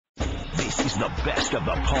the best of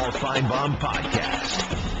the Paul Finebaum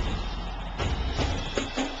podcast.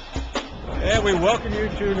 And we welcome you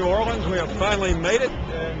to New Orleans. We have finally made it,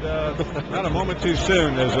 and not a moment too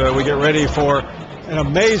soon as we get ready for an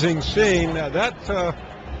amazing scene. That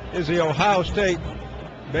is the Ohio State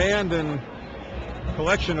band and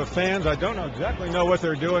collection of fans. I don't exactly know what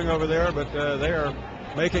they're doing over there, but they are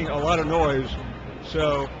making a lot of noise.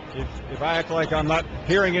 So if I act like I'm not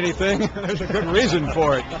hearing anything, there's a good reason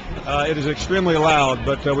for it. It is extremely loud,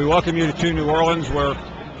 but we welcome you to New Orleans, where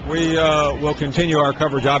we will continue our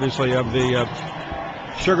coverage, obviously, of the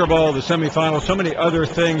Sugar Bowl, the semifinals. So many other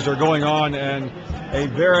things are going on, and a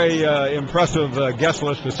very impressive guest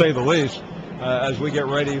list, to say the least, as we get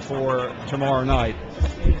ready for tomorrow night.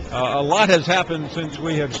 A lot has happened since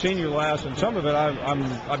we have seen you last, and some of it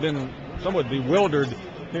I've been somewhat bewildered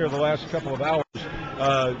here the last couple of hours,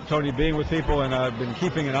 Tony, being with people, and I've been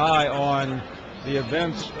keeping an eye on the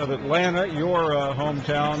events of Atlanta, your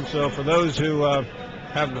hometown. So for those who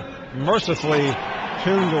have mercifully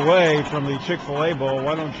tuned away from the Chick-fil-A Bowl,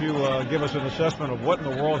 why don't you give us an assessment of what in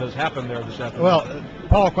the world has happened there this afternoon? Well,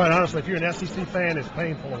 Paul, quite honestly, if you're an SEC fan, it's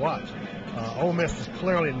painful to watch. Ole Miss is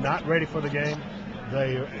clearly not ready for the game.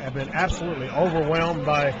 They have been absolutely overwhelmed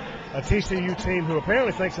by a TCU team who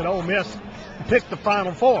apparently thinks that Ole Miss picked the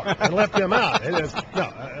Final Four and left them out.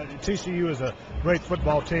 TCU is a great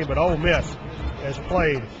football team, but Ole Miss has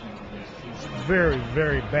played very,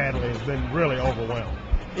 very badly, has been really overwhelmed.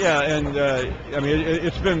 Yeah, and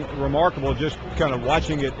it's been remarkable just kind of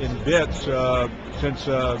watching it in bits since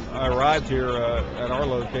I arrived here at our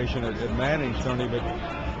location at Manning's, Tony. But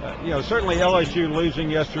certainly LSU losing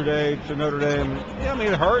yesterday to Notre Dame. Yeah,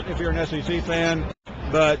 it hurt if you're an SEC fan,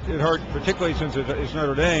 but it hurt particularly since it's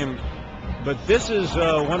Notre Dame. But this is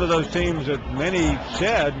one of those teams that many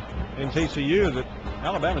said in TCU that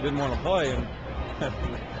Alabama didn't want to play, and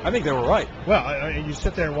I think they were right. Well, you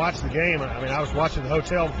sit there and watch the game. I was watching the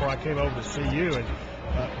hotel before I came over to see you, and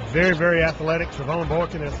very, very athletic. Trevone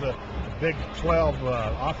Boykin is the Big 12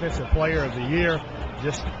 Offensive Player of the Year.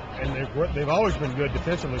 And they've always been good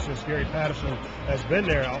defensively since Gary Patterson has been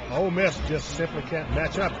there. Ole Miss just simply can't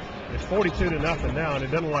match up. It's 42-0 now, and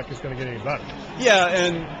it doesn't look like it's going to get any better. Yeah,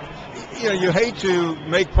 and you hate to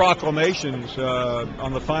make proclamations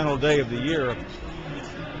on the final day of the year.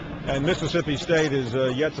 And Mississippi State is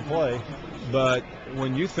yet to play, but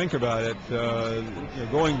when you think about it,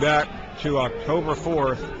 going back to October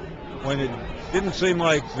 4th, when it didn't seem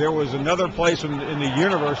like there was another place in the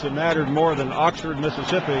universe that mattered more than Oxford,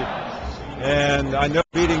 Mississippi, and I know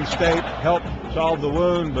beating State helped solve the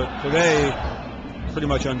wound, but today pretty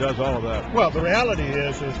much undoes all of that. Well, the reality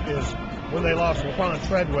is when they lost Laquan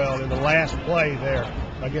Treadwell in the last play there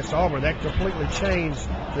against Auburn, that completely changed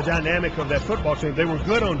the dynamic of that football team. They were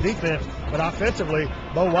good on defense, but offensively,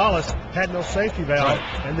 Bo Wallace had no safety valve,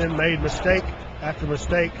 and then made mistake after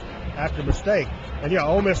mistake after mistake. And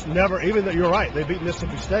Ole Miss never, even though you're right, they beat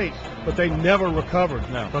Mississippi State, but they never recovered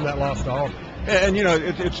from that loss to Auburn. And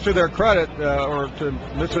it's to their credit, or to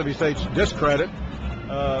Mississippi State's discredit.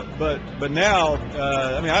 But now,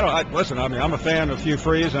 listen. I'm a fan of Hugh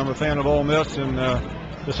Freeze. I'm a fan of Ole Miss, and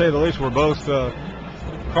to say the least, we're both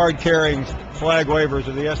card-carrying flag wavers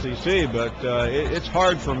of the SEC. But it's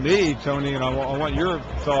hard for me, Tony, and I want your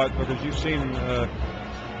thought, because you've seen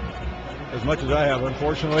as much as I have,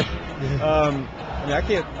 unfortunately.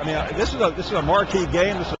 This is a marquee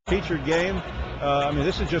game. This is a featured game.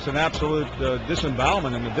 This is just an absolute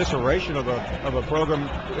disembowelment and a disarray of a program.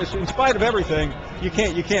 In spite of everything, you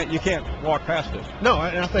can't walk past it. No,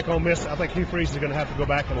 and I think Ole Miss. I think Hugh Freeze is going to have to go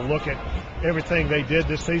back and look at everything they did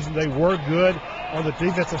this season. They were good on the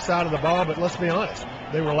defensive side of the ball, but let's be honest,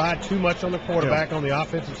 they relied too much on the quarterback on the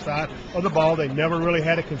offensive side of the ball. They never really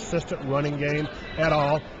had a consistent running game at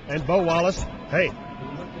all. And Bo Wallace, hey,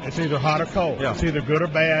 it's either hot or cold. Yeah. It's either good or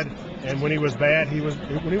bad. And when he was bad,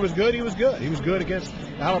 when he was good, he was good. He was good against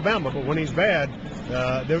Alabama. But when he's bad,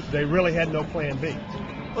 they really had no plan B.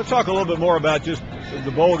 Let's talk a little bit more about just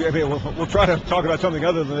the bowl game. We'll try to talk about something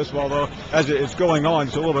other than this, although as it's going on,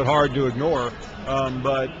 it's a little bit hard to ignore.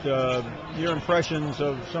 But your impressions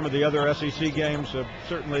of some of the other SEC games,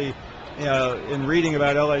 certainly in reading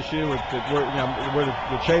about LSU with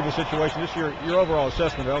the Chavis situation, just your overall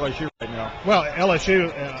assessment of LSU right now. Well,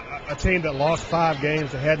 LSU, a team that lost 5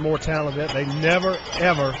 games, that had more talent than they never,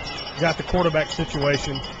 ever got the quarterback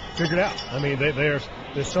situation figured out.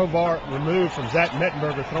 They're so far removed from Zach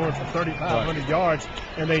Mettenberger throwing for 3,500 yards,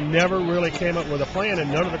 and they never really came up with a plan,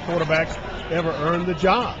 and none of the quarterbacks ever earned the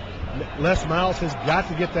job. Les Miles has got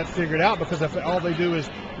to get that figured out, because if all they do is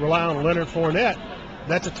rely on Leonard Fournette,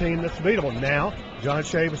 that's a team that's beatable. Now, John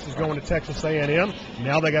Chavis is going to Texas A&M.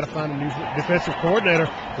 Now they got to find a new defensive coordinator.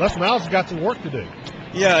 Les Miles has got some work to do.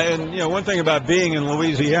 Yeah, and one thing about being in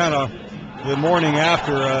Louisiana, the morning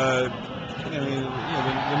after,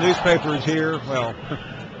 the newspapers here. Well,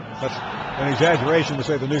 that's an exaggeration to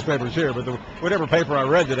say the newspapers here, but whatever paper I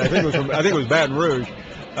read today, I think it was Baton Rouge.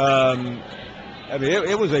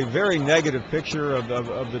 It was a very negative picture of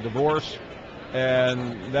the divorce.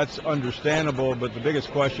 And that's understandable, but the biggest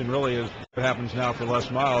question really is what happens now for Les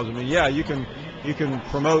Miles. You can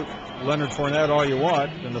promote Leonard Fournette all you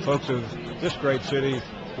want, and the folks of this great city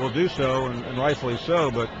will do so, and rightfully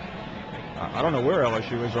so, but I don't know where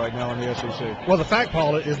LSU is right now in the SEC. Well, the fact,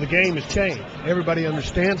 Paul, is the game has changed. Everybody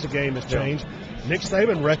understands the game has changed. Yeah. Nick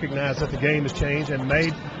Saban recognized that the game has changed and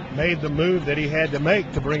made the move that he had to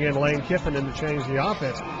make to bring in Lane Kiffin and to change the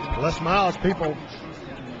offense. Les Miles, people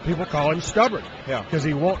call him stubborn, because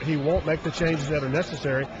he won't make the changes that are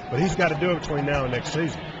necessary, but he's got to do it between now and next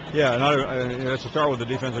season. Yeah, and that's to start with the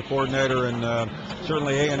defensive coordinator, and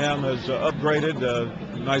certainly A&M has upgraded.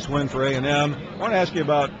 Nice win for A&M. I want to ask you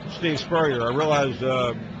about Steve Spurrier. I realize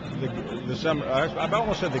I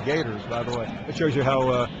almost said the Gators, by the way. It shows you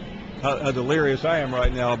how delirious I am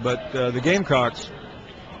right now. But the Gamecocks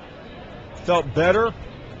felt better,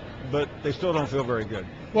 but they still don't feel very good.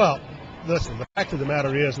 Well, listen, the fact of the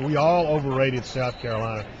matter is we all overrated South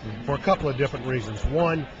Carolina for a couple of different reasons.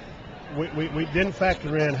 One, we didn't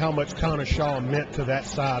factor in how much Connor Shaw meant to that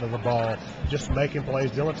side of the ball, just making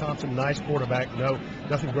plays. Dylan Thompson, nice quarterback. No,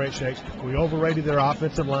 nothing great shakes. We overrated their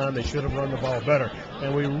offensive line. They should have run the ball better.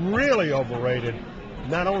 And we really overrated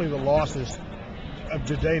not only the losses of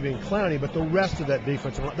Jadavian Clowney, but the rest of that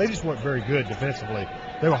defensive line. They just weren't very good defensively.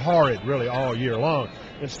 They were horrid really all year long.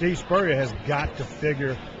 And Steve Spurrier has got to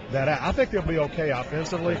figure that out. I think they'll be okay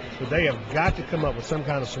offensively, but they have got to come up with some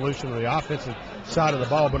kind of solution to the offensive side of the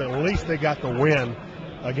ball. But at least they got the win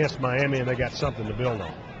against Miami, and they got something to build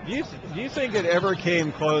on. Do you think it ever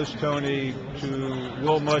came close, Tony, to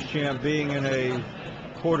Will Muschamp being in a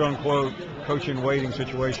quote-unquote coaching waiting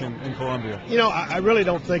situation in Columbia? I really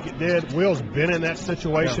don't think it did. Will's been in that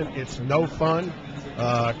situation. Yeah. It's no fun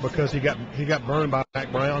because he got burned by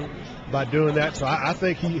Mac Brown by doing that. So I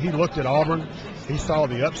think he looked at Auburn. He saw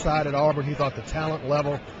the upside at Auburn. He thought the talent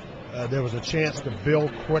level, there was a chance to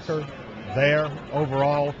build quicker there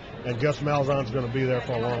overall, and Gus Malzahn's going to be there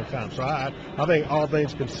for a long time. So I think all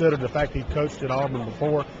things considered, the fact he coached at Auburn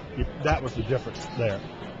before, that was the difference there.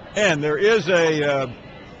 And there is a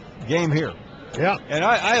game here. Yeah. And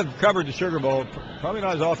I have covered the Sugar Bowl, probably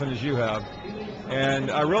not as often as you have,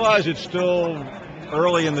 and I realize it's still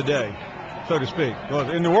early in the day, so to speak.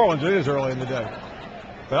 Well, in New Orleans, it is early in the day.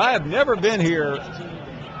 But I have never been here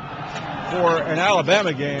for an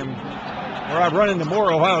Alabama game where I've run into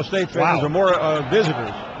more Ohio State fans or more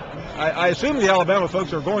visitors. I assume the Alabama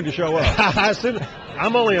folks are going to show up. I assume.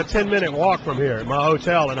 I'm only a 10-minute walk from here at my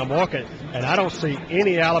hotel, and I'm walking, and I don't see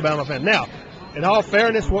any Alabama fan. Now, in all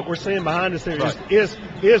fairness, what we're seeing behind us here is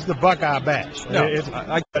the Buckeye badge. No,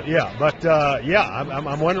 I'm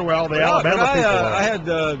wondering where all the Alabama people are.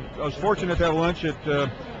 I was fortunate to have lunch at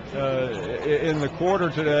in the quarter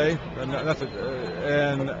today,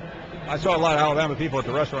 and I saw a lot of Alabama people at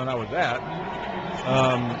the restaurant I was at.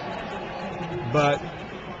 But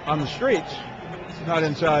on the streets, not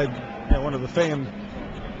inside one of the famed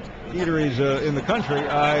eateries in the country, it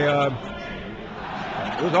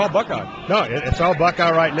was all Buckeye. No, it's all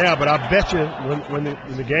Buckeye right now, but I bet you when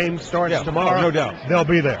the game starts tomorrow, no doubt, they'll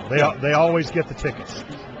be there. They always get the tickets.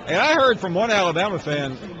 And I heard from one Alabama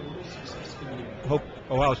fan, hope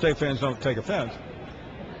Ohio State fans don't take offense,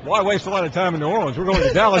 why waste a lot of time in New Orleans? We're going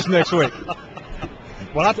to Dallas next week.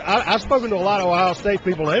 Well, I've spoken to a lot of Ohio State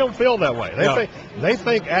people. They don't feel that way. They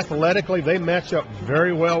think athletically they match up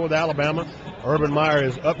very well with Alabama. Urban Meyer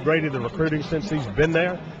has upgraded the recruiting since he's been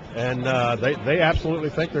there, and they absolutely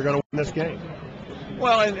think they're going to win this game.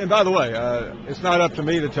 Well, and by the way, it's not up to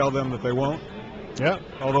me to tell them that they won't. Yeah.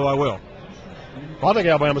 Although I will. Well, I think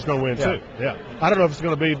Alabama's going to win too. Yeah. I don't know if it's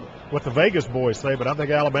going to be what the Vegas boys say, but I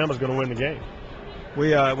think Alabama's going to win the game.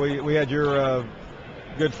 We had your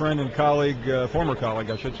good friend and colleague, former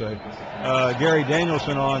colleague, I should say, Gary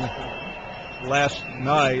Danielson on last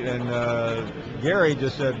night, and Gary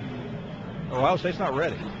just said Ohio State's not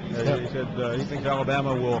ready. He said he thinks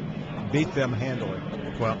Alabama will beat them handily.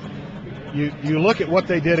 Well, you look at what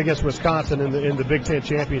they did against Wisconsin in the Big Ten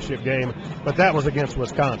championship game, but that was against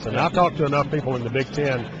Wisconsin. I've talked to enough people in the Big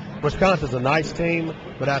Ten. Wisconsin's a nice team,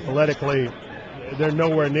 but athletically, they're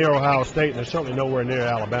nowhere near Ohio State, and they're certainly nowhere near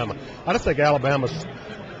Alabama. I just think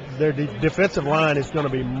their defensive line is going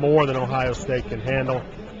to be more than Ohio State can handle.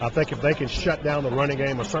 I think if they can shut down the running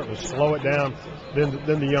game or certainly slow it down,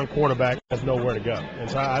 then the young quarterback has nowhere to go. And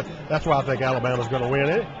so that's why I think Alabama's going to win.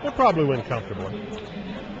 They'll probably win comfortably.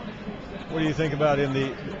 What do you think about in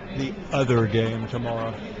the other game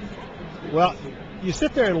tomorrow? Well, you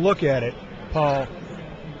sit there and look at it, Paul,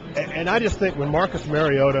 and I just think when Marcus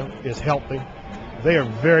Mariota is healthy, they are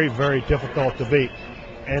very, very difficult to beat.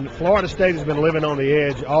 And Florida State has been living on the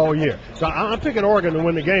edge all year. So I'm picking Oregon to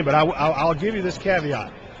win the game, but I'll give you this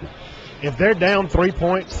caveat. If they're down 3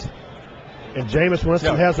 points and Jameis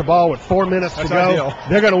Winston has the ball with 4 minutes to go,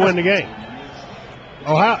 they're going to win the game.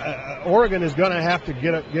 Oregon is going to have to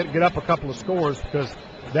get up a couple of scores because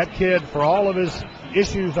that kid, for all of his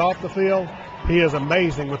issues off the field, he is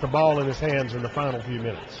amazing with the ball in his hands in the final few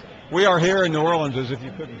minutes. We are here in New Orleans, as if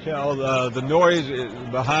you couldn't tell. The noise is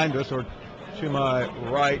behind us, or to my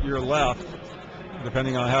right, your left,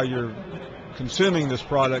 depending on how you're consuming this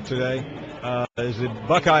product today, is the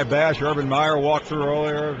Buckeye Bash. Urban Meyer walked through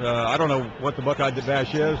earlier. I don't know what the Buckeye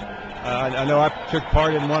Bash is. I know I took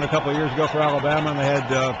part in one a couple of years ago for Alabama, and they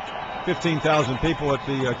had 15,000 people at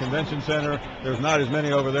the convention center. There's not as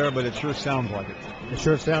many over there, but it sure sounds like it. It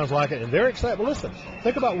sure sounds like it, and they're excited. But listen,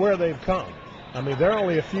 think about where they've come. I mean, they're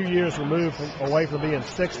only a few years removed away from being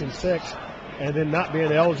 6-6 and then not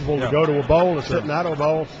being eligible to go to a bowl and sitting out of a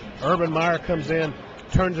bowl. Urban Meyer comes in,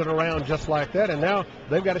 turns it around just like that, and now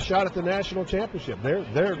they've got a shot at the national championship.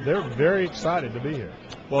 They're very excited to be here.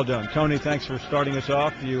 Well done. Tony, thanks for starting us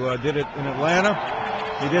off. You did it in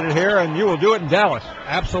Atlanta. You did it here, and you will do it in Dallas.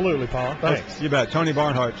 Absolutely, Paul. Thanks. You bet. Tony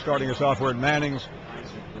Barnhart starting us off. We're at Manning's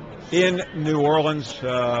in New Orleans.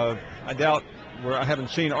 I doubt I haven't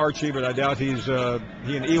seen Archie, but I doubt he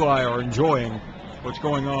and Eli are enjoying what's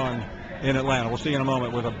going on in Atlanta. We'll see you in a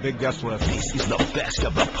moment with a big guest list. This is the best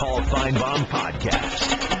of the Paul Finebaum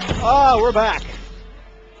podcast. We're back.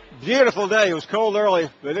 Beautiful day. It was cold early,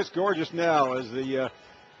 but it's gorgeous now as the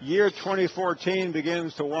year 2014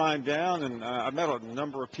 begins to wind down. And I met a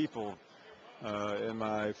number of people in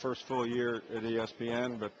my first full year at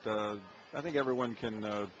ESPN, but I think everyone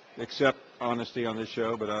can accept honesty on this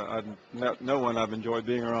show, but no one I've enjoyed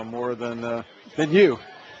being around more than you.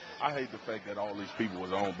 I hate the fact that all these people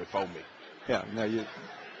was on before me. Yeah, no,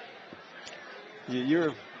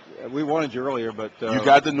 we wanted you earlier, but you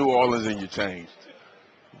got to New Orleans and you changed.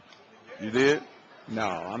 You did? No,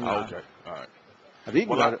 I'm not. Okay, all right.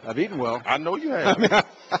 I've eaten well. I know you have.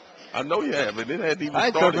 I know you have, and it hadn't even started. I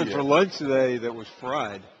had something for lunch today that was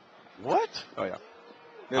fried. What? Oh yeah.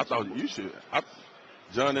 I thought you should.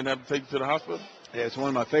 John didn't have to take you to the hospital? Yeah, it's one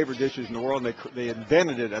of my favorite dishes in the world, and they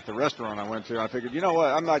invented it at the restaurant I went to. I figured, you know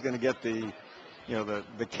what, I'm not going to get the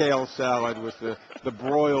kale salad with the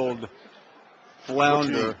broiled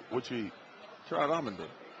flounder. What you eat? Tried almond dip.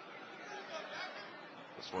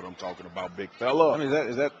 That's what I'm talking about, big fella. I mean,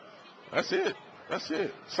 is that? That's it.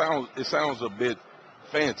 It sounds a bit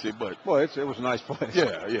fancy, but well, it was a nice place.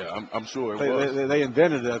 Yeah, I'm sure it was. They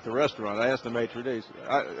invented it at the restaurant. I asked the maitre d'.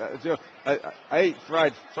 I eat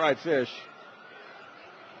fried fish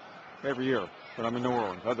every year, but I'm in New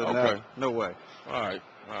Orleans. Other than that, no way. All right,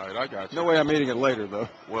 I got you. No way I'm eating it later, though.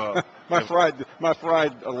 Well, my fried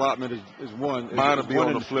allotment is one. Mine will be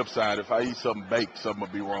on the flip side. If I eat something baked, something will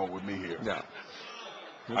be wrong with me here. Yeah.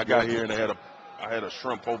 I got here and I had a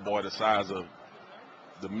shrimp po' boy the size of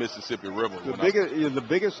the Mississippi River. The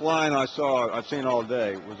biggest line I've seen all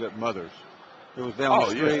day was at Mother's. It was down the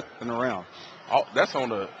street and around. Oh, that's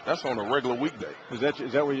on a regular weekday. Is that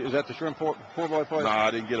the shrimp po' boy place? Nah,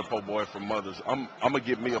 I didn't get a po' boy from Mother's. I'm gonna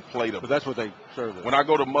get me a plate of. But that's what they serve there. When I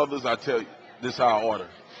go to Mother's, I tell you this is how I order.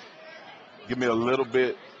 Give me a little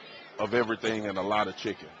bit of everything and a lot of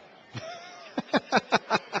chicken.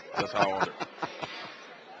 That's how I order.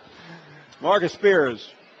 Marcus Spears.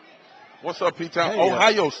 What's up, P-Town? Hey,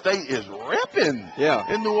 Ohio State is ripping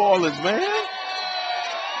in New Orleans, man.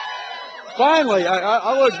 Finally,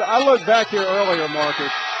 I looked back here earlier,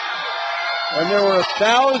 Marcus, and there were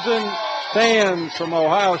 1,000 fans from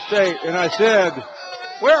Ohio State, and I said,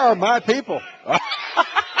 where are my people?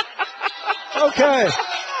 Okay.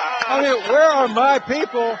 I mean, where are my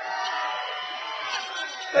people?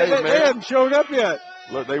 They haven't shown up yet.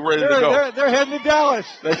 Look, they ready to go. They're heading to Dallas.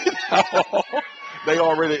 They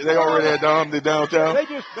already had the downtown.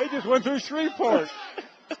 They just went through Shreveport.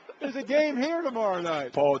 There's a game here tomorrow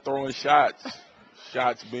night. Paul throwing shots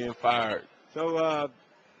being fired. So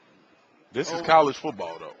this is college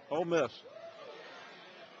football, though. Ole Miss.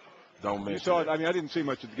 Don't miss. You saw it. I mean, I didn't see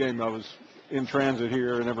much of the game. I was in transit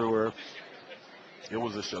here and everywhere. It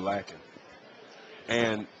was a shellacking.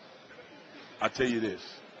 And I tell you this.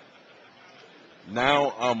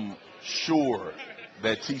 Now I'm sure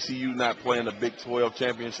that TCU not playing the Big 12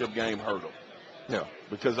 championship game hurt them. Yeah.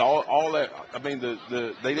 Because all that, I mean,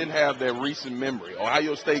 they didn't have that recent memory.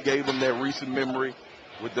 Ohio State gave them that recent memory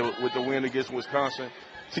with the win against Wisconsin.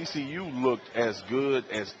 TCU looked as good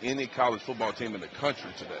as any college football team in the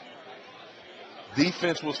country today.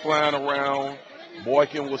 Defense was flying around.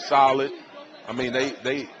 Boykin was solid. I mean,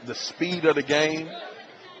 the speed of the game,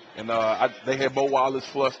 and they had Bo Wallace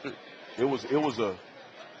flustered. It was a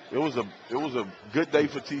good day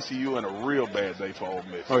for TCU and a real bad day for Ole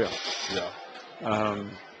Miss. Oh yeah, yeah.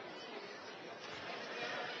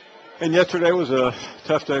 And yesterday was a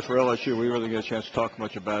tough day for LSU. We really didn't get a chance to talk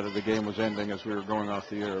much about it. The game was ending as we were going off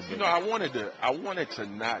the air. But. I wanted to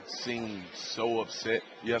not seem so upset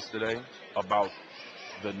yesterday about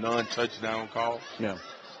the non-touchdown call. Yeah.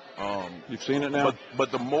 You've seen it now?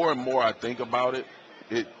 But the more and more I think about it,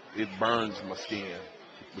 it burns my skin.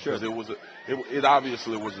 Because it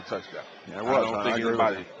obviously was a touchdown. Yeah, it was.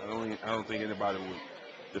 I don't think anybody would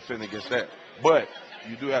defend against that. But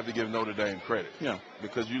you do have to give Notre Dame credit. Yeah.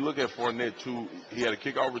 Because you look at Fournette too, he had a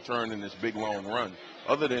kickoff return in this big long run.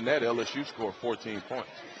 Other than that, LSU scored 14 points.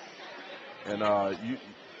 And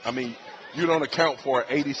you don't account for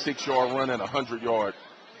an 86-yard run and a 100-yard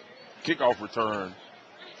kickoff return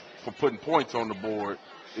for putting points on the board,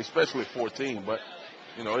 especially 14. But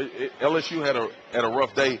LSU had a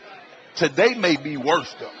rough day. Today may be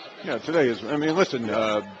worse though. Yeah, today is. I mean, listen,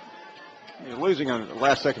 losing a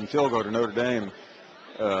last-second field goal to Notre Dame,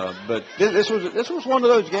 but this was one of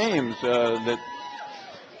those games that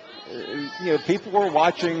people were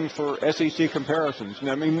watching for SEC comparisons.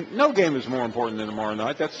 I mean, no game is more important than tomorrow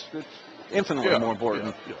night. It's infinitely more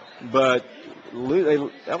important. Yeah. But they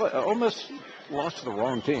almost lost to the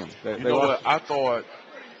wrong team. What?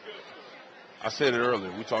 I said it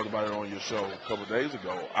earlier. We talked about it on your show a couple of days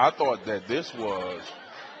ago. I thought that this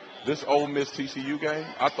Ole Miss TCU game,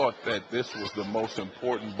 I thought that this was the most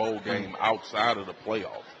important bowl game outside of the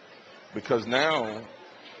playoff. Because now,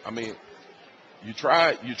 I mean, you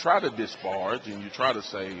try to disparage and you try to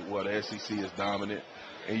say, well, the SEC is dominant,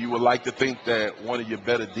 and you would like to think that one of your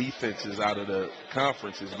better defenses out of the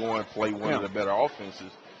conference is going to play one of the better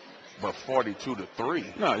offenses. But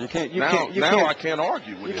 42-3. No, you can't. I can't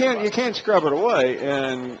argue with it. You can't scrub it away.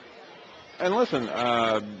 And listen,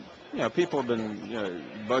 people have been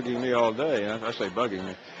bugging me all day. I say bugging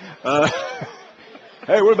me.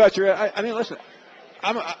 Hey, what about your? I mean, listen,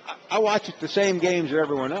 I watch the same games as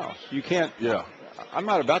everyone else. You can't. Yeah. I'm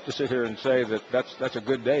not about to sit here and say that that's a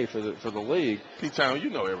good day for the league. P-Town,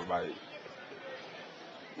 everybody.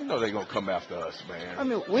 They're going to come after us, man. I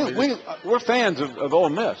mean, we're fans of Ole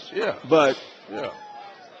Miss. Yeah. But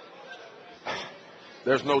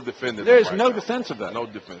there's no defending. There's no defense of that. No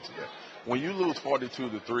defense of that. When you lose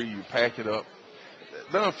 42-3, you pack it up.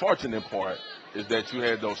 The unfortunate part is that you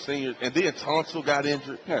had those seniors, and then Tonsil got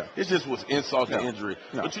injured. Yeah. It just was insult to injury.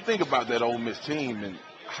 No. But you think about that Ole Miss team and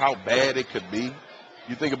how bad it could be.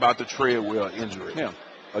 You think about the Treadwell injury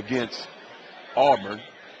against Auburn.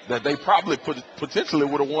 That they probably potentially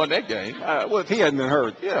would have won that game. Well, if he hadn't been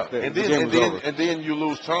hurt, and then you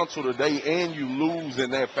lose Tonsil today, and you lose in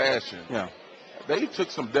that fashion. Yeah, they took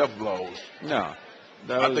some death blows. No,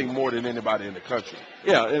 I think more than anybody in the country.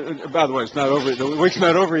 Yeah. By the way, it's not over. The week's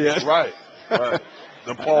not over yet. Right.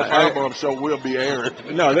 The Paul Finebaum show will be aired.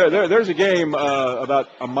 No, there's a game about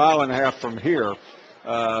a mile and a half from here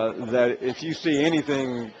that if you see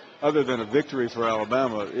anything other than a victory for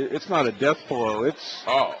Alabama, it's not a death blow. It's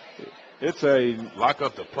a lock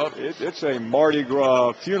up the puppets. It's a Mardi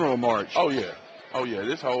Gras funeral march. Oh yeah.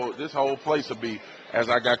 This whole place will be, as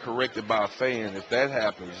I got corrected by a fan. If that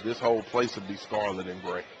happens, this whole place will be scarlet and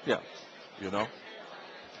gray. Yeah.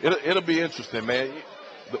 It'll be interesting, man.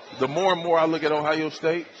 The more and more I look at Ohio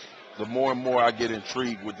State, the more and more I get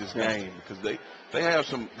intrigued with this game because they have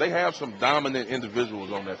some dominant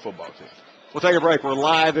individuals on that football team. We'll take a break. We're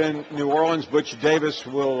live in New Orleans. Butch Davis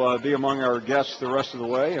will be among our guests the rest of the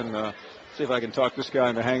way, and see if I can talk this guy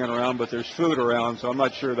into hanging around. But there's food around, so I'm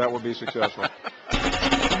not sure that will be successful.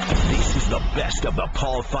 This is the best of the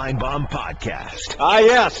Paul Finebaum podcast.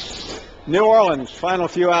 Yes. New Orleans, final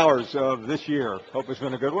few hours of this year. Hope it's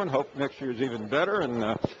been a good one. Hope next year is even better. And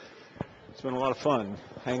it's been a lot of fun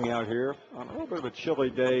hanging out here on a little bit of a chilly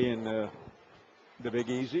day in the Big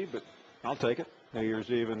Easy, but I'll take it. New Year's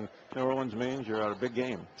Eve in New Orleans means you're at a big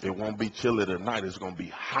game. It won't be chilly tonight. It's going to be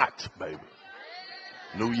hot, baby.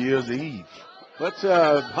 New Year's Eve. Let's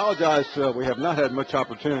apologize. We have not had much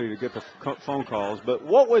opportunity to get the phone calls, but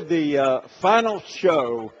what would the final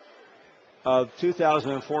show of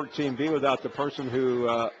 2014 be without the person who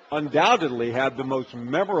undoubtedly had the most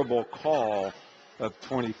memorable call of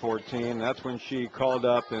 2014. That's when she called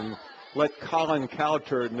up and let Colin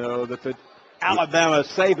Cowherd know that the Alabama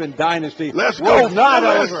Saban dynasty was not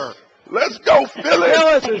over. Let's go, Phyllis.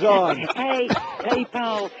 Phyllis is on. Hey,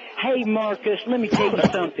 Paul. Hey, Marcus, let me tell you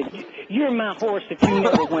something. You're my horse if you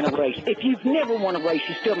never win a race. If you've never won a race,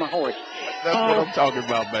 you're still my horse. That's what I'm talking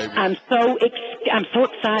about, baby. I'm so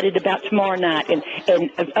excited about tomorrow night. And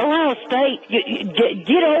Ohio State,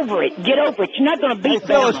 get over it. Get over it. You're not going to beat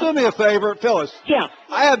Phyllis, Bama. do me a favor. Phyllis. Yeah.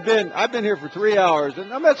 I've been here for 3 hours,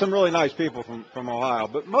 and I met some really nice people from Ohio,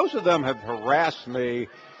 but most of them have harassed me.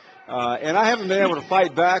 And I haven't been able to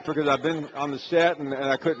fight back because I've been on the set and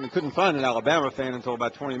I couldn't find an Alabama fan until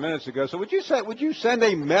about 20 minutes ago. So would you send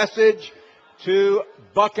a message to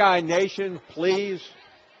Buckeye Nation, please?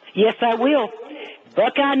 Yes, I will.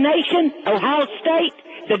 Buckeye Nation, Ohio State,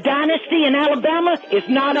 the dynasty in Alabama is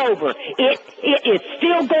not over. It is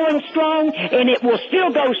still going strong, and it will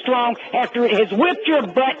still go strong after it has whipped your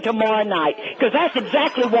butt tomorrow night, because that's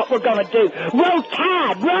exactly what we're going to do. Roll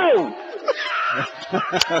Tide, roll!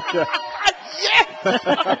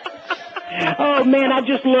 Oh man, I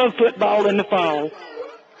just love football in the fall.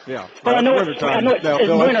 Yeah. Well, I know it's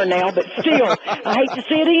winter now, but still, I hate to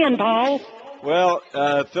see it end, Paul. Well,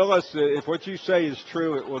 Phyllis, if what you say is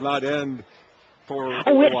true, it will not end for a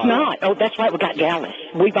it's while. not. Oh, that's right. We got Dallas.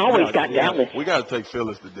 We've always got Dallas. We got to take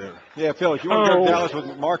Phyllis to dinner. Yeah, Phyllis, you want to go to Dallas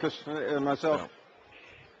with Marcus and myself?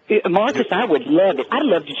 Marcus, I would love it. I'd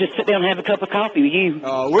love to just sit down and have a cup of coffee with you.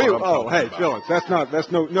 Hey, Phyllis,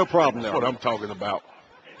 that's no problem there. That's what I'm talking about.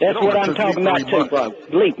 That's what I'm talking about too, bro.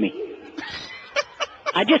 Believe me.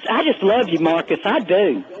 I just love you, Marcus. I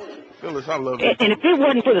do. Phyllis, I love you. And if it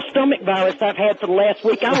wasn't for the stomach virus I've had for the last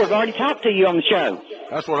week, I would have already talked to you on the show.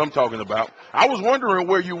 That's what I'm talking about. I was wondering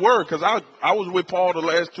where you were because I was with Paul the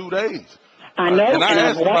last 2 days. I know, and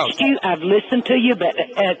I've watched you. I've listened to you, but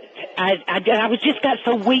I was just got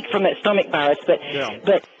so weak from that stomach virus. But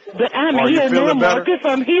I'm here now, Marcus.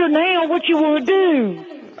 I'm here now. What you want to do?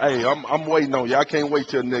 Hey, I'm waiting on you. I can't wait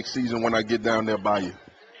till next season when I get down there by you.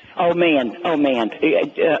 Oh man,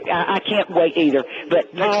 I can't wait either.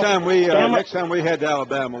 But next time we head to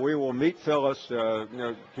Alabama, we will meet Phyllis.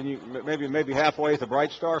 Can you maybe halfway at the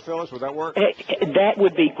Bright Star, Phyllis? Would that work? That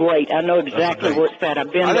would be great. I know exactly where it's at.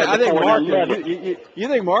 I've been there before. I love it. You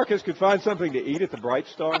think Marcus could find something to eat at the Bright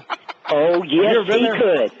Star? Oh yes, he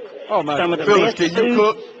could. Oh my! Some of the Phyllis, best can you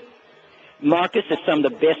cook? Marcus, is some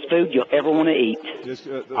of the best food you'll ever want to eat.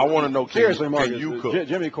 I want to know, seriously, Marcus, can you cook?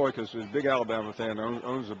 Jimmy Koikis is a big Alabama fan,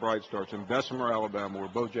 owns the Bright Star. It's in Bessemer, Alabama, where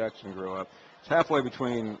Bo Jackson grew up. It's halfway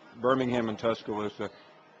between Birmingham and Tuscaloosa,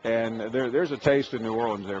 and there's a taste in New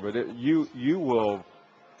Orleans there. But you will.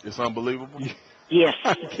 It's unbelievable. Yes.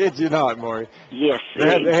 I kid you not, Maury. Yes.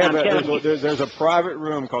 There's a private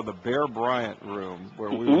room called the Bear Bryant Room where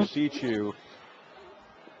we will seat you.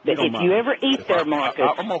 If you ever eat there, Marcus,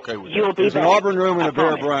 I'm okay with you'll that. be There's back. an Auburn room and a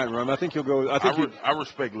Bear Bryant room. I think you'll go. I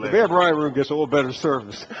respect the Bear Bryant room gets a little better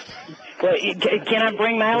service. Well, can I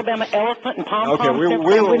bring my Alabama elephant and pom-pom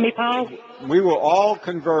with me, Paul? We will all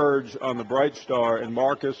converge on the Bright Star, and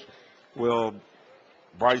Marcus will.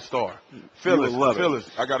 Bright Star. Phyllis,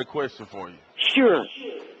 I got a question for you. Sure.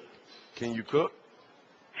 Can you cook?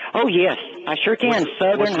 Oh, yes. I sure can.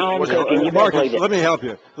 Southern home cooking. You better believe it. Let me help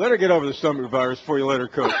you. Let her get over the stomach virus before you let her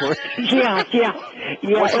cook. Yeah.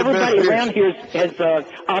 Everybody around here has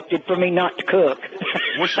opted for me not to cook.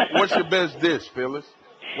 What's your best dish, Phyllis?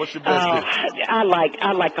 What's your best dish? I like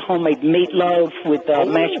a homemade meatloaf with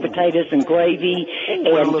mashed potatoes and gravy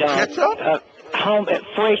and ketchup.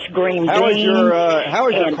 Fresh green beans. How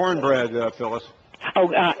is your cornbread, Phyllis?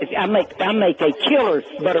 Oh, I make a killer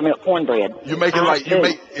buttermilk cornbread. You make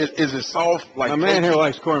it is it soft like? A man here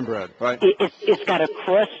likes cornbread, right? It's got a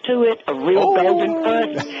crust to it, a real golden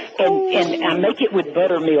crust, and I make it with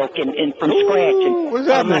buttermilk and from scratch. And what does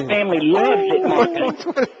that mean? My family loves it, Marcus.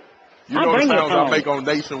 You know the sounds I make on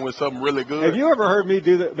Nation with something really good. Have you ever heard me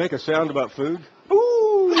make a sound about food?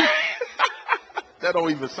 Ooh. That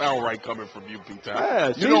don't even sound right coming from you, P-Time.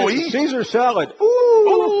 Yeah, you don't eat Caesar salad.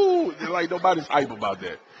 Ooh. Like nobody's hype about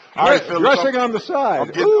that. All right, Phyllis. Dressing on the side.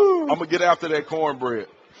 I'm going to get after that cornbread.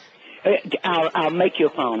 I'll make you a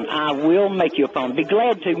phone. I will make you a phone. Be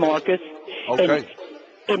glad to, Marcus. Okay.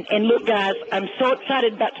 And look, guys, I'm so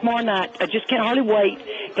excited about tomorrow night. I just can't hardly wait.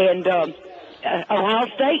 And Ohio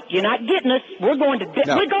State, you're not getting us. We're going to Dallas.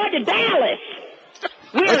 We're going to Dallas.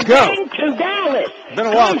 It's been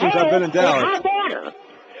a while since I've been in Dallas. High water.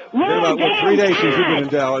 It's been about 3 days since you've been in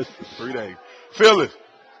Dallas. 3 days. Phyllis,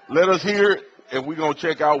 let us hear it, and we're going to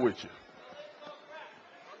check out with you.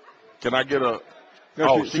 Can I get a...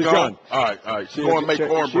 Oh, she's gone. All right. She's going to make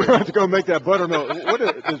cornbread. She wants to go make that buttermilk. What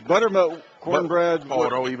is buttermilk cornbread? Oh,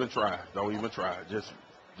 don't even try.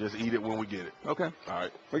 Just eat it when we get it. Okay. All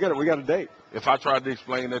right. We got a date. If I tried to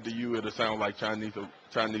explain that to you, it'll sound like Chinese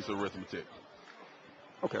arithmetic.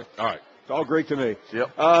 Okay. All right. It's all great to me.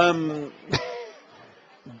 Yep.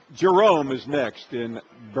 Jerome is next in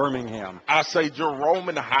Birmingham. I say Jerome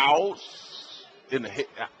in the house. In the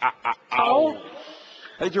house.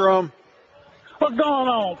 Hey, Jerome. What's going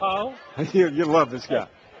on, Paul? You love this guy.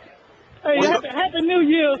 Hey, happy New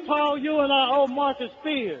Year, Paul. You and old Marcus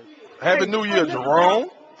Spears. Happy New Year, Jerome.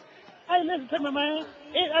 Hey, listen to me, man.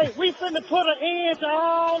 We finna put an end to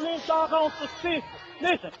all this doggone suspicion.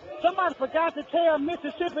 Listen, somebody forgot to tell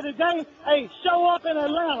Mississippi today, hey, show up in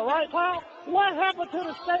Atlanta, right, Paul? What happened to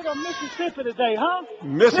the state of Mississippi today, huh?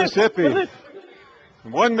 Mississippi. Listen,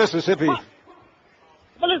 one Mississippi.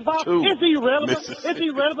 But listen, Paul, it's irrelevant. It's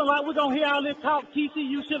irrelevant. Like, we're going to hear all this talk.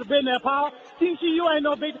 TCU should have been there, Paul. TCU ain't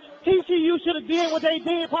no big. TCU should have did what they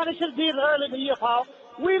did. Paul, they should have did it early in the year, Paul.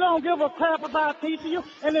 We don't give a crap about TCU.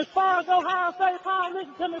 And as far as Ohio State, Paul,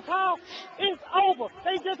 listen to me, Paul, it's over.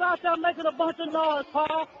 They just out there making a bunch of noise,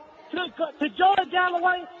 Paul. To Joey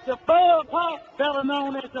Galloway, the bug, Paul, better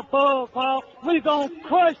known as the bug, Paul. We gonna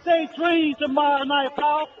crush their dreams tomorrow night,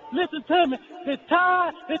 Paul. Listen to me. The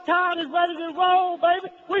tide is ready to roll, baby.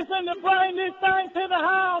 We finna bring this thing to the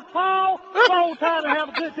house, Paul. Roll Tide and have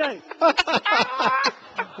a good day.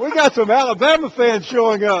 We got some Alabama fans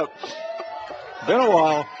showing up. Been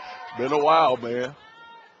a while, Man.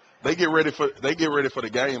 They get ready for the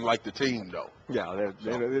game like the team, though. Yeah,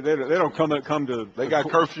 they don't come to. They got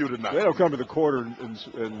curfew tonight. They don't come to the quarter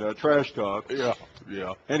and trash talk.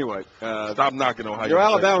 Yeah. Anyway, stop knocking on how your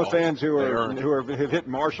Alabama fans who have hit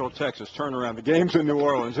Marshall, Texas, turn around. The game's in New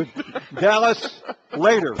Orleans. Dallas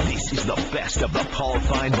later. This is the best of the Paul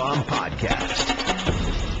Finebaum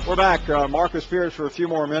podcast. We're back. Marcus Spears for a few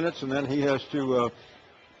more minutes, and then he has to.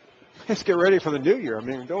 Let's get ready for the new year. I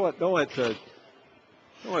mean, don't let the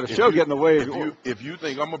show get in the way. If you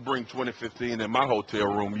think I'm going to bring 2015 in my hotel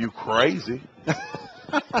room, you crazy.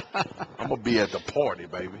 I'm going to be at the party,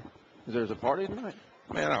 baby. There's a party tonight?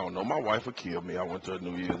 Man, I don't know. My wife would kill me. I went to a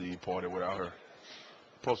New Year's Eve party without her.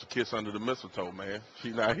 Supposed to kiss under the mistletoe, man.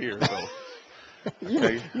 She's not here, so.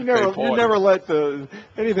 You never let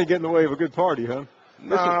anything get in the way of a good party, huh?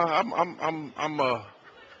 Nah,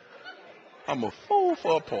 I'm a fool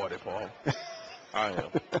for a party, Paul. I am.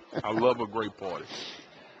 I love a great party.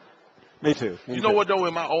 Me too. You know what, though?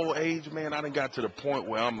 In my old age, man, I done got to the point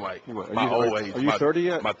where I'm like, old age. Are you 30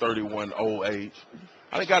 yet? My 31 old age.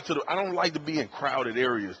 I don't like to be in crowded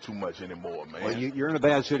areas too much anymore, man. Well, you're in a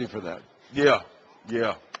bad city for that. Yeah.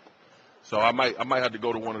 So I might have to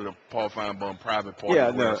go to one of the Paul Finebaum private parties.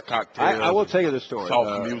 Yeah, no. Cocktails. I will tell you the story.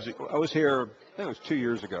 Soft music. I was here, I think it was 2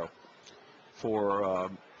 years ago, for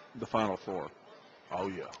the Final Four. Oh,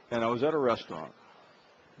 yeah. And I was at a restaurant.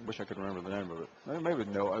 I wish I could remember the name of it. Maybe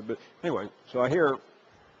no. But anyway, so I hear,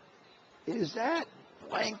 is that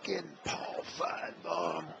blanking Paul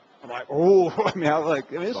Finebaum? I'm like, oh,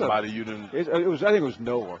 Somebody you didn't. I think it was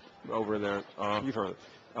Noah over there. You've heard it.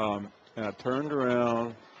 And I turned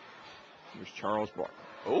around. It was Charles Barkley.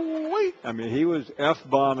 Oh, wait. I mean, he was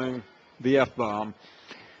F-bombing the F-bomb.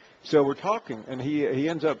 So we're talking, and he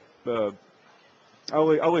ends up.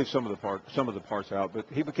 I'll leave some of the parts out, but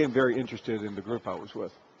he became very interested in the group I was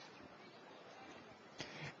with.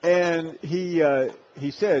 And he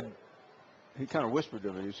said, he kind of whispered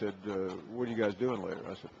to me. He said, "What are you guys doing later?"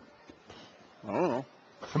 I said, "I don't know."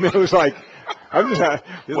 I mean, it was like,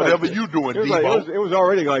 whatever you doing, Debo. It was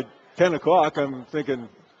already like 10 o'clock. I'm thinking,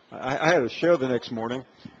 I had a show the next morning,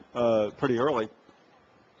 pretty early.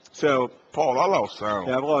 So, Paul, I lost sound.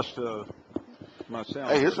 Yeah, I've lost my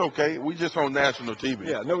sound. Hey, it's okay. We just on national TV.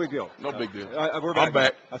 Yeah, no big deal. No big deal. We're back. I'm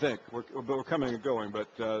back. I think we're coming and going. But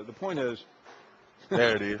the point is,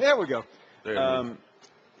 there it is. There we go. There it is.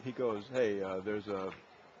 He goes, hey,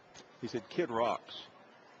 he said, Kid Rock's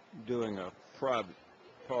doing a private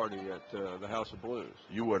party at the House of Blues.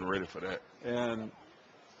 You wasn't ready for that. And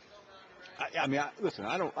listen,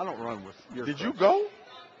 I don't run with your. Did you go?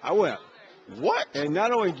 I went. What? And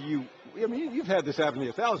not only do you, you've had this happen to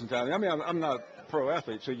you 1,000 times. I mean, I'm not a pro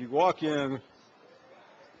athlete, so you walk in,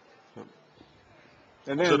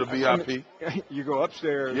 and then to the VIP. You go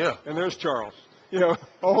upstairs, yeah, and there's Charles,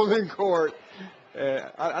 holding court.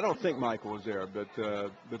 I don't think Michael was there,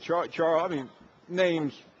 but Charles. I mean,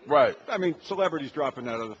 names. Right. I mean, celebrities dropping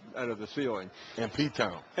out of the ceiling. And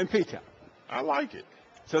P-Town. I like it.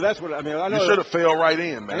 So that's what I mean. I know you should have fell right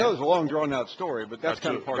in, man. I know it was a long, drawn-out story, but that's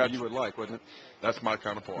kind of party you would like, wasn't it? That's my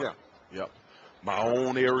kind of party. Yeah. Yep. My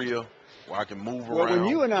own area where I can move well, around. when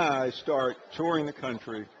you and I start touring the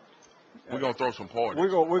country, we're going to throw some parties.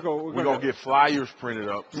 We're going to get flyers printed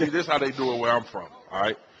up. See, this is how they do it where I'm from, all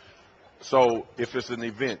right? So if it's an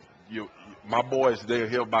event, my boys, they'll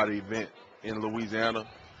hear about the event in Louisiana,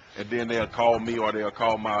 and then they'll call me or they'll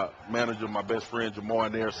call my manager, my best friend, Jamal,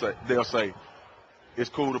 and they'll say, it's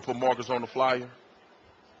cool to put Marcus on the flyer.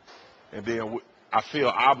 And then I feel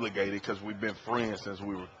obligated because we've been friends since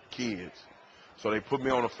we were kids. So they put me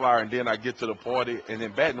on the flyer, and then I get to the party. And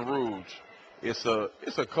in Baton Rouge, it's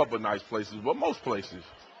a couple of nice places, but most places,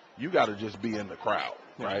 you got to just be in the crowd,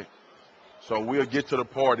 right? So we'll get to the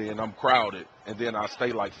party, and I'm crowded, and then I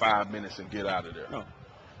stay like 5 minutes and get out of there. Oh.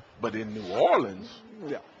 But in New Orleans,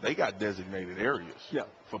 they got designated areas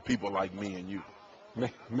for people like me and you.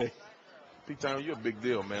 Me. P-Town, you're a big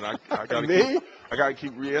deal, man. I gotta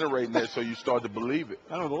keep reiterating that so you start to believe it.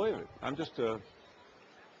 I don't believe it. I'm just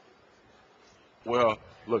Well,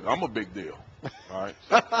 look, I'm a big deal. All right.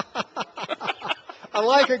 I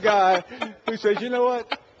like a guy who says, you know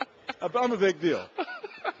what? I'm a big deal.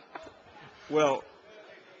 Well,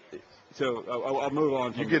 so I'll move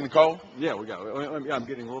on. You getting cold? Yeah, we got. I'm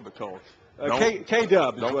getting a little bit cold.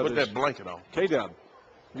 K-Dub. Don't put that blanket on. K-Dub,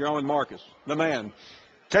 you're on with Marcus, the man.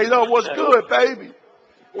 K-Dub, what's good, baby?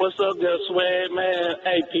 What's up there, Swag, man?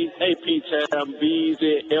 Hey, P-Town,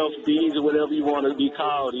 Beezy, Elf Beezy, whatever you want to be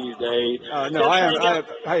called these days. No,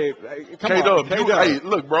 hey, come on. K-Dub, hey,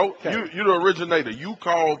 look, bro, you the originator. You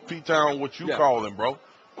call P-Town what you call him, bro.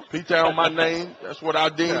 P-Town, my name. That's what I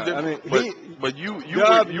deemed him. I mean, but you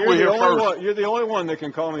were here first. You're the only one that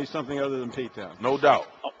can call me something other than P-Town. No doubt.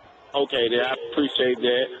 Okay, then I appreciate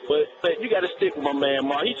that. But you got to stick with my man,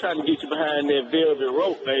 Mark. He's trying to get you behind that velvet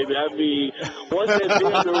rope, baby. I mean, once that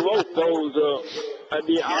velvet rope goes up, I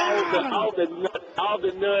mean, all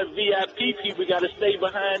the non-VIP people got to stay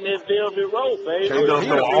behind that velvet rope, baby. K-Dub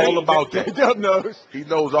knows all about that. K-Dub knows. He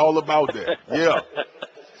knows all about that. Yeah.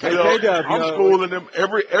 K-Dub, I'm schooling him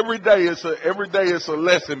every day. It's a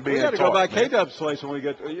lesson being taught. We got to go by K-Dub's place when we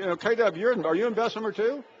get. K-Dub, are you in Bessemer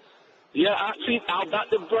too? Yeah, I'm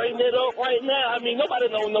about to bring that up right now. I mean, nobody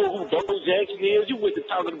don't know who Bo Jackson is. You went to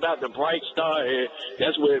talking about the Bright Star, and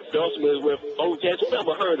that's where Bessemer is with Bo Jackson. Who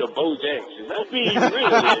ever heard of Bo Jackson? I mean,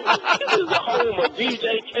 really, this is the home of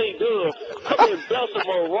DJ K-Dub. I'm in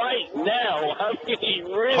Bessemer right now. I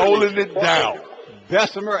mean, really. Holding it down.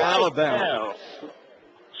 Bessemer, right Alabama. Now.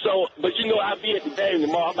 So, but I'll be at the game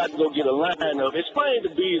tomorrow. I'm about to go get a lineup. Explain to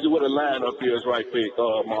Beezy what a lineup is right quick,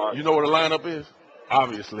 Mark. You know what a lineup is?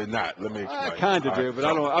 Obviously not. Let me explain. I kind of do, but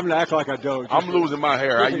I'm going to act like I don't. I'm losing my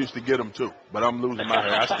hair. I used to get them too, but I'm losing my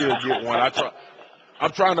hair. I still get one.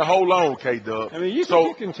 I'm trying to hold on, K-Dub. I mean, you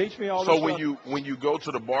can teach me all this stuff. So when you go to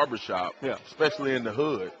the barbershop, especially in the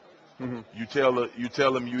hood, you tell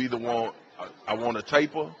them you either want I want a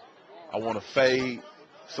taper, I want a fade.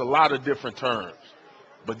 It's a lot of different terms.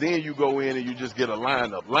 But then you go in and you just get a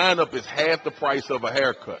lineup. Lineup is half the price of a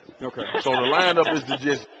haircut. Okay. So the lineup is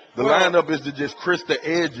to just crisp the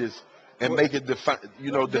edges and make it defined. Do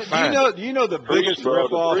you know the biggest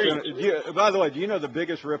ripoff? By the way, do you know the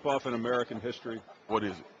biggest ripoff in American history? What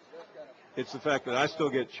is it? It's the fact that I still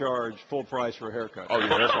get charged full price for a haircut. Oh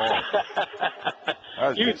yeah, that's awful.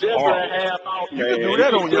 You definitely have off, man. You can do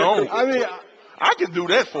that on your own. I mean, I can do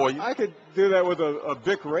that for you. I could do that with a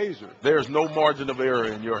Bic razor. There's no margin of error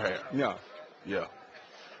in your hair. Yeah. Yeah.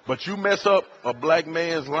 But you mess up a black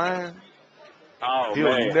man's line,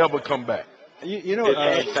 he'll never come back. You know,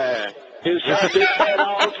 Hey,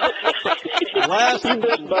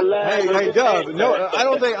 Dub. No,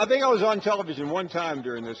 I think I was on television one time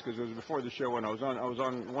during this because it was before the show when I was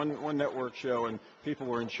on one network show and people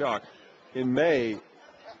were in shock. In May,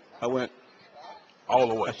 I went all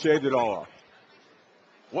the way. I shaved it all off.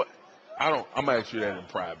 What? I'm gonna ask you that in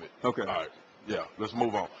private. Okay. All right. Yeah. Let's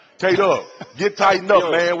move on. K-Dub, get tightened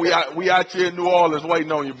up, man. We out here in New Orleans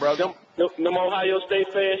waiting on you, brother. Them Ohio State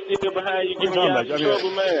fans still behind you, giving you out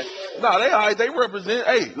trouble, man. No, they all right. They represent.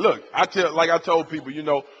 Hey, look, I told people,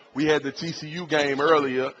 we had the TCU game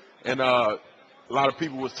earlier, and a lot of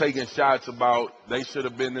people was taking shots about they should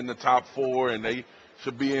have been in the top 4 and they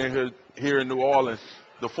should be in here in New Orleans.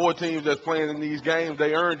 The 4 teams that's playing in these games,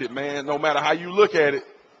 they earned it, man. No matter how you look at it,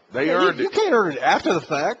 they earned it. You can't earn it after the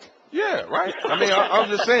fact. Yeah, right. I mean, I'm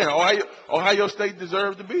just saying, Ohio State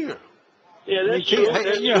deserved to be here. Yeah, that's true.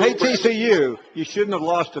 Hey, TCU, you shouldn't have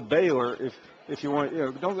lost to Baylor if you want.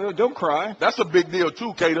 Don't cry. That's a big deal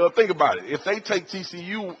too, K-Dub. Think about it. If they take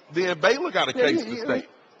TCU, then Baylor got a case to state.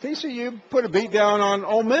 TCU put a beat down on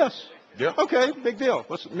Ole Miss. Yeah. Okay, big deal.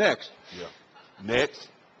 What's next? Yeah. Next.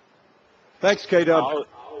 Thanks, K-Dub.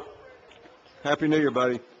 Happy New Year,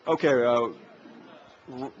 buddy. Okay,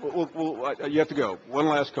 you have to go. One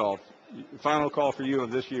last call. Final call for you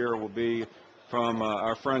of this year will be from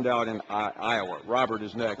our friend out in Iowa. Robert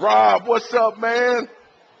is next. Rob, what's up, man?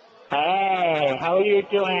 Hey, how are you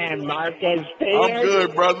doing, Marcus? I'm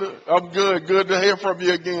good, brother. I'm good. Good to hear from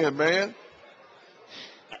you again, man.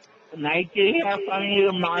 Nice to hear from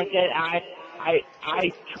you, Marcus. I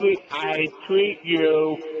tweet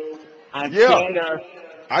you on Twitter.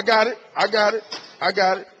 I got it.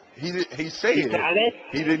 He said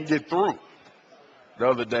he didn't get through the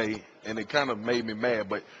other day, and it kind of made me mad.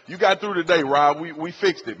 But you got through today, Rob. We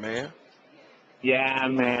fixed it, man. Yeah,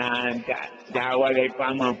 man. That was a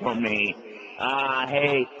bummer for me.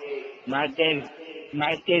 Hey, Marcus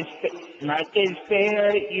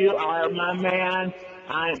Fair, you are my man.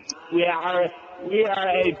 We are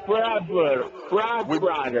a brothers.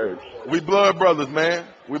 We blood brothers, man.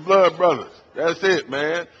 We blood brothers. That's it,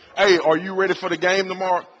 man. Hey, are you ready for the game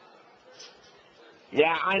tomorrow?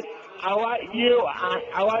 Yeah, I want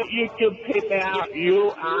you to pick out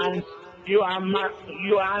you on Phyllis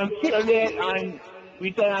on.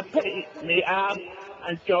 We're gonna put me up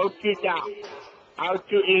and go out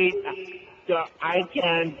to eat, so I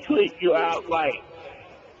can tweet you out right.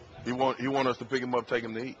 You want us to pick him up, take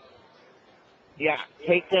him to eat? Yeah,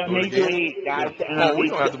 take them to eat. We're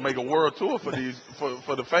gonna have to make a world tour for these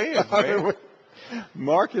for the fans, man.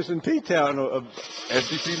 Marcus in P-Town of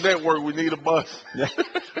SEC Network. We need a bus. Yeah,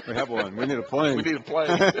 we have one. We need a plane. We need a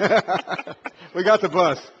plane. We got the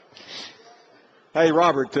bus. Hey,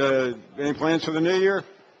 Robert, any plans for the new year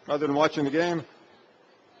other than watching the game?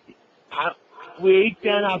 We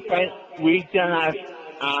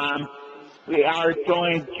are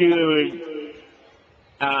going to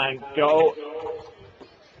go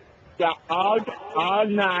all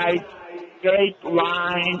night, drink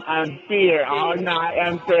wine and beer all night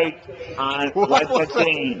and drink on the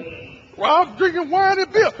team. Rob drinking wine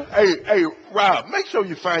and beer. Hey, Rob, make sure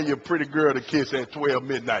you find your pretty girl to kiss at 12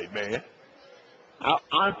 midnight, man.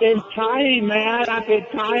 I've been trying, man.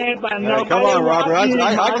 But nobody. Come on, Robert.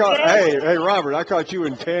 Hey, Robert. I caught you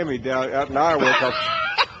and Tammy down out in Iowa.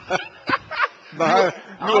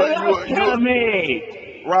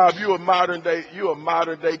 Rob, you a modern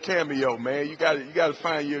day cameo, man. You got to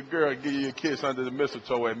find your girl and give you a kiss under the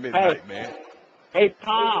mistletoe at midnight, man. Hey,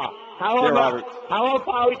 Paul. How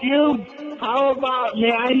about you? How about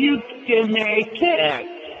man? You give me a kiss.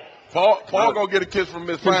 Paul gonna get a kiss from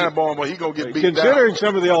Miss Finebaum, or he gonna get beat down. Considering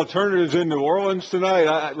some of the alternatives in New Orleans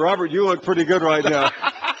tonight, Robert, you look pretty good right now.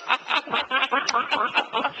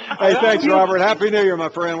 Hey, thanks, Robert. Happy New Year, my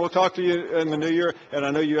friend. We'll talk to you in the New Year, and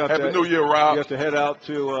I know you have Happy New Year, Rob. You have to head out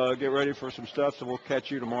to get ready for some stuff, so we'll catch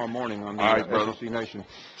you tomorrow morning on the SEC Nation.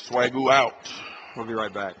 Swagoo out. We'll be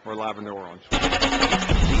right back. We're live in New Orleans.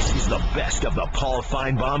 This is the best of the Paul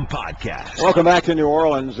Finebaum podcast. Welcome back to New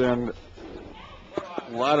Orleans, and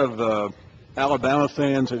a lot of Alabama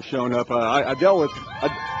fans have shown up. I dealt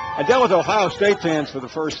with Ohio State fans for the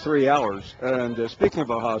first 3 hours. And speaking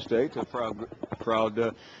of Ohio State, a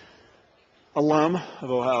proud alum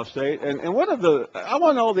of Ohio State, and I want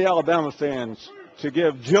all the Alabama fans to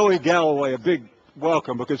give Joey Galloway a big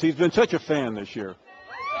welcome because he's been such a fan this year.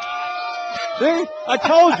 See, I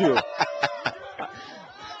told you.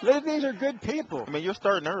 These are good people. I mean, you're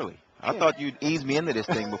starting early. I thought you'd ease me into this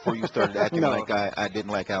thing before you started acting like I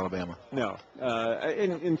didn't like Alabama. No.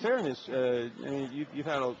 In fairness, I mean, you've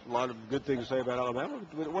had a lot of good things to say about Alabama.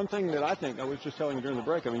 But one thing that I think I was just telling you during the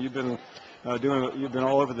break. I mean, you've been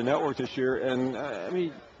all over the network this year, and I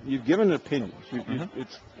mean, you've given opinions.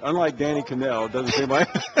 It's unlike Danny Cannell. It doesn't seem like.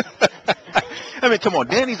 I mean, come on.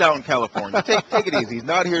 Danny's out in California. Take it easy. He's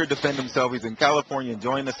not here to defend himself. He's in California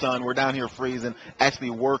enjoying the sun. We're down here freezing, actually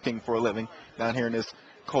working for a living down here in this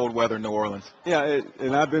cold weather in New Orleans. Yeah,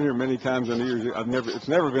 and I've been here many times in the years. It's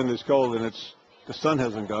never been this cold, and the sun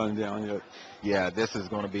hasn't gone down yet. Yeah, this is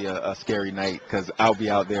going to be a scary night because I'll be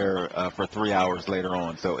out there for 3 hours later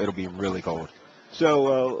on, so it'll be really cold.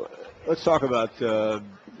 So let's talk about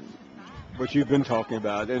what you've been talking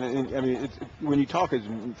about. And I mean, when you talk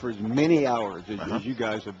for as many hours as you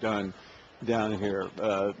guys have done down here,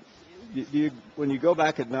 when you go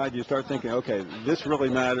back at night, you start thinking, okay, this really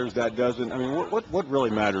matters, that doesn't. I mean, what really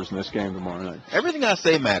matters in this game tomorrow night? Everything I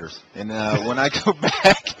say matters. And when I go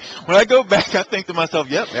back, I think to myself,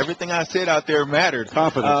 yep, everything I said out there mattered.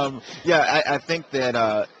 Confidence. I think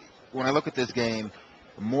that when I look at this game,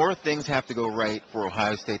 more things have to go right for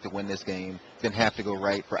Ohio State to win this game than have to go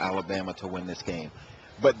right for Alabama to win this game.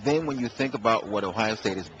 But then when you think about what Ohio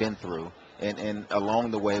State has been through And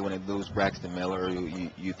along the way, when they lose Braxton Miller,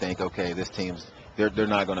 you think, okay, this team's they're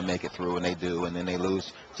not going to make it through, and they do. And then they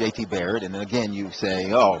lose J.T. Barrett, and then again you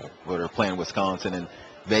say, oh, well, they're playing Wisconsin, and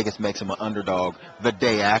Vegas makes them an underdog the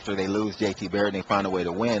day after they lose J.T. Barrett, and they find a way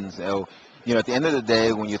to win. So, at the end of the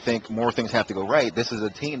day, when you think more things have to go right, this is a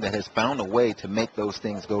team that has found a way to make those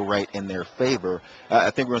things go right in their favor.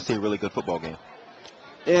 I think we're going to see a really good football game.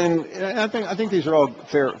 And I think these are all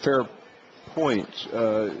fair points.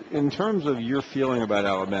 In terms of your feeling about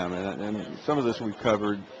Alabama, and some of this we've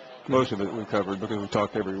covered, most of it we've covered because we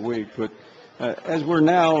talk every week, but as we're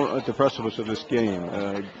now at the precipice of this game,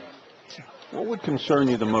 what would concern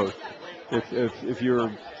you the most if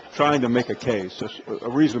you're trying to make a case, a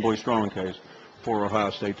reasonably strong case, for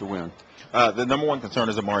Ohio State to win? The number one concern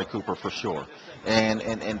is Amari Cooper for sure.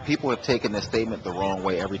 And people have taken this statement the wrong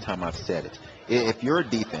way every time I've said it. If you're a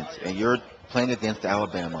defense and you're playing against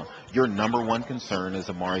Alabama, your number one concern is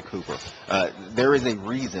Amari Cooper. There is a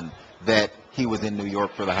reason that he was in New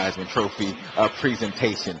York for the Heisman Trophy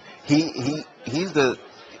presentation. He's a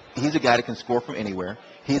guy that can score from anywhere.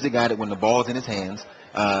 He's a guy that when the ball is in his hands,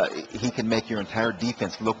 he can make your entire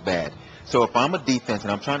defense look bad. So if I'm a defense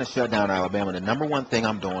and I'm trying to shut down Alabama, the number one thing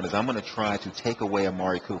I'm doing is I'm going to try to take away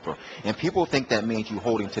Amari Cooper. And people think that means you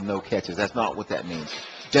hold him to no catches. That's not what that means.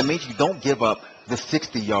 That means you don't give up the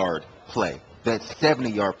 60-yard play, that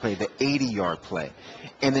 70-yard play, the 80-yard play.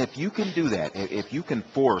 And if you can do that, if you can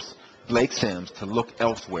force Blake Sims to look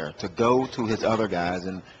elsewhere, to go to his other guys,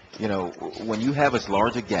 and, when you have as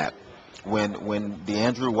large a gap, when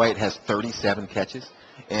DeAndre White has 37 catches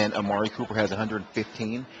and Amari Cooper has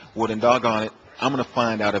 115, well, then doggone it, I'm going to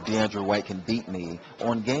find out if DeAndre White can beat me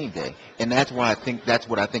on game day. And that's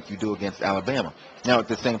what I think you do against Alabama. Now, at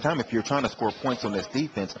the same time, if you're trying to score points on this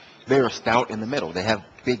defense, they're stout in the middle. They have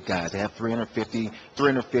big guys. They have 350,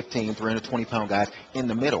 315, 320-pound guys in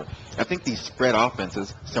the middle. I think these spread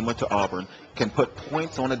offenses, similar to Auburn, can put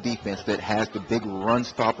points on a defense that has the big run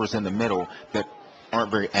stoppers in the middle that aren't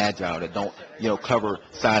very agile, that don't, cover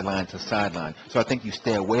sideline to sideline. So I think you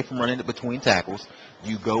stay away from running it between tackles.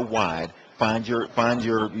 You go wide, find your,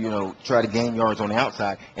 try to gain yards on the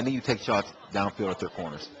outside, and then you take shots downfield at their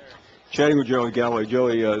corners. Chatting with Joey Galloway.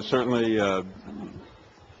 Joey, certainly I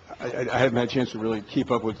haven't had a chance to really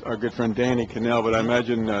keep up with our good friend Danny Cannell, but I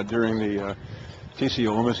imagine during the TCU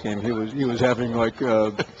Ole Miss game, he was having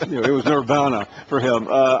it was nirvana for him.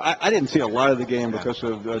 I didn't see a lot of the game because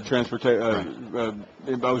of transportation.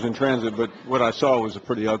 I was in transit, but what I saw was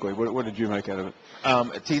pretty ugly. What did you make out of it?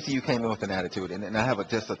 TCU came in with an attitude, and I have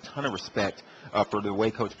just a ton of respect for the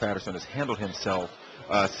way Coach Patterson has handled himself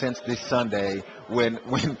since this Sunday when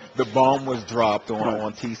the bomb was dropped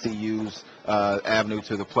on TCU's avenue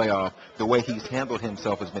to the playoff. The way he's handled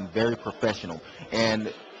himself has been very professional,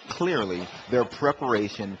 and clearly their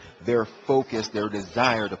preparation, their focus, their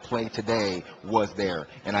desire to play today was there.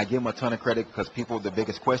 And I give them a ton of credit because the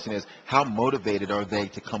biggest question is how motivated are they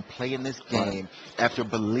to come play in this game after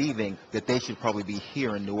believing that they should probably be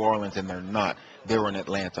here in New Orleans, and they're not. They were in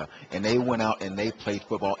Atlanta, and they went out and they played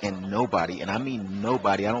football, and nobody, and I mean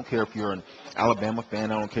nobody, I don't care if you're an Alabama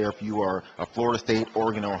fan, I don't care if you are a Florida State,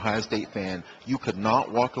 Oregon, or Ohio State fan, you could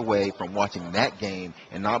not walk away from watching that game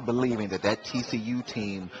and not believing that TCU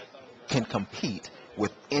team can compete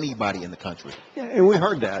with anybody in the country. Yeah, and we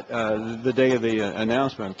heard that the day of the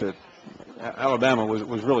announcement that Alabama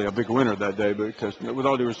was really a big winner that day, because with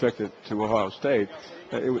all due respect to Ohio State,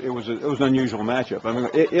 it was an unusual matchup. I mean,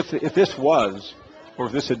 if this was, or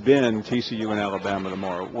if this had been TCU and Alabama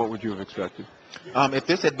tomorrow, what would you have expected? If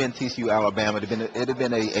this had been TCU Alabama, it'd have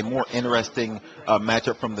been a more interesting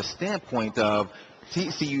matchup from the standpoint of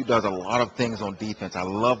TCU does a lot of things on defense. I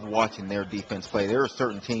love watching their defense play. There are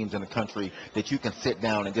certain teams in the country that you can sit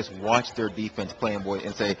down and just watch their defense play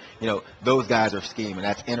and say, those guys are scheming.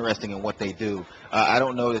 That's interesting in what they do. I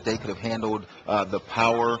don't know that they could have handled the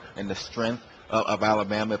power and the strength of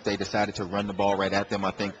Alabama if they decided to run the ball right at them.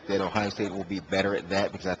 I think that Ohio State will be better at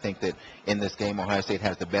that, because I think that in this game Ohio State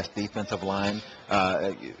has the best defensive line,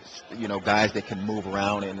 guys that can move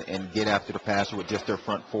around and get after the passer with just their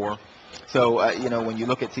front four. So, when you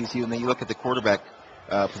look at TCU and then you look at the quarterback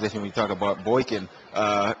position, when you talk about Boykin,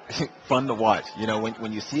 fun to watch.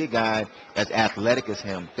 When you see a guy as athletic as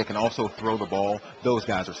him that can also throw the ball, those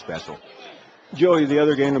guys are special. Joey, the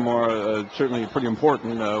other game tomorrow, certainly pretty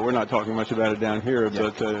important. We're not talking much about it down here,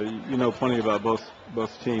 but you know plenty about both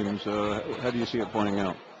teams. How do you see it playing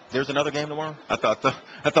out? There's another game tomorrow? I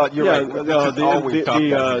thought you're right.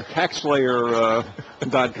 The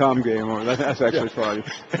TaxSlayer.com game, that's actually Friday.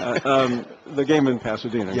 The game in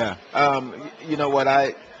Pasadena. Yeah. You know what?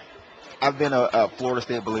 I've been a Florida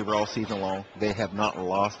State believer all season long. They have not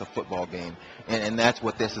lost a football game, and that's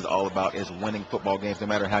what this is all about, is winning football games, no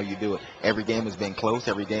matter how you do it. Every game has been close.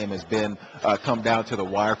 Every game has been come down to the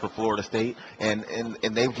wire for Florida State, and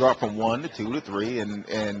they've dropped from 1 to 2 to 3, and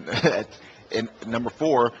and number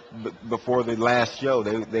 4 before the last show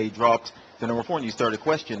they dropped to number 4, and you started to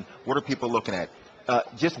question, what are people looking at?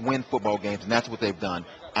 Just win football games, and that's what they've done.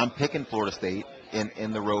 I'm picking Florida State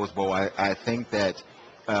in the Rose Bowl. I think that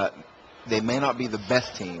they may not be the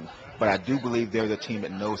best team, but I do believe they're the team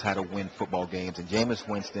that knows how to win football games. And Jameis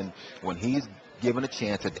Winston, when he's given a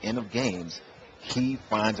chance at the end of games, he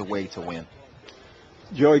finds a way to win.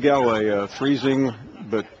 Joey Galloway, freezing,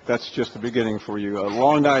 but that's just the beginning for you. A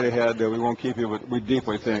long night ahead. We won't keep you, but we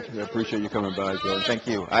deeply appreciate you coming by, Joey. Thank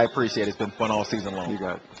you. I appreciate it. It's been fun all season long. You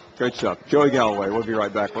got it. Great stuff. Joey Galloway. We'll be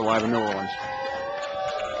right back. We're live in New Orleans.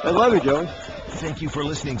 I love you, Joey. Thank you for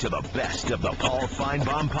listening to the best of the Paul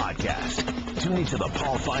Finebaum podcast. Tune into the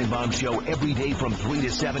Paul Finebaum Show every day from 3 to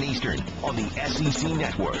 7 Eastern on the SEC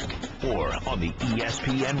Network or on the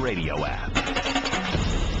ESPN radio app.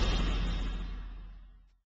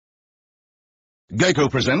 Geico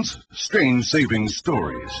presents Strange Savings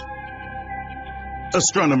Stories.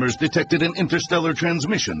 Astronomers detected an interstellar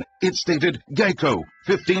transmission. It stated, Geico,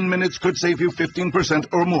 15 minutes could save you 15%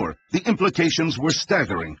 or more. The implications were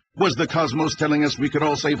staggering. Was the cosmos telling us we could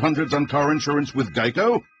all save hundreds on car insurance with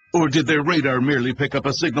Geico? Or did their radar merely pick up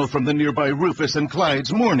a signal from the nearby Rufus and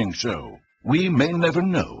Clyde's morning show? We may never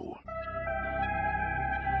know.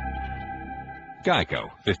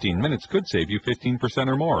 Geico, 15 minutes could save you 15%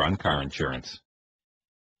 or more on car insurance.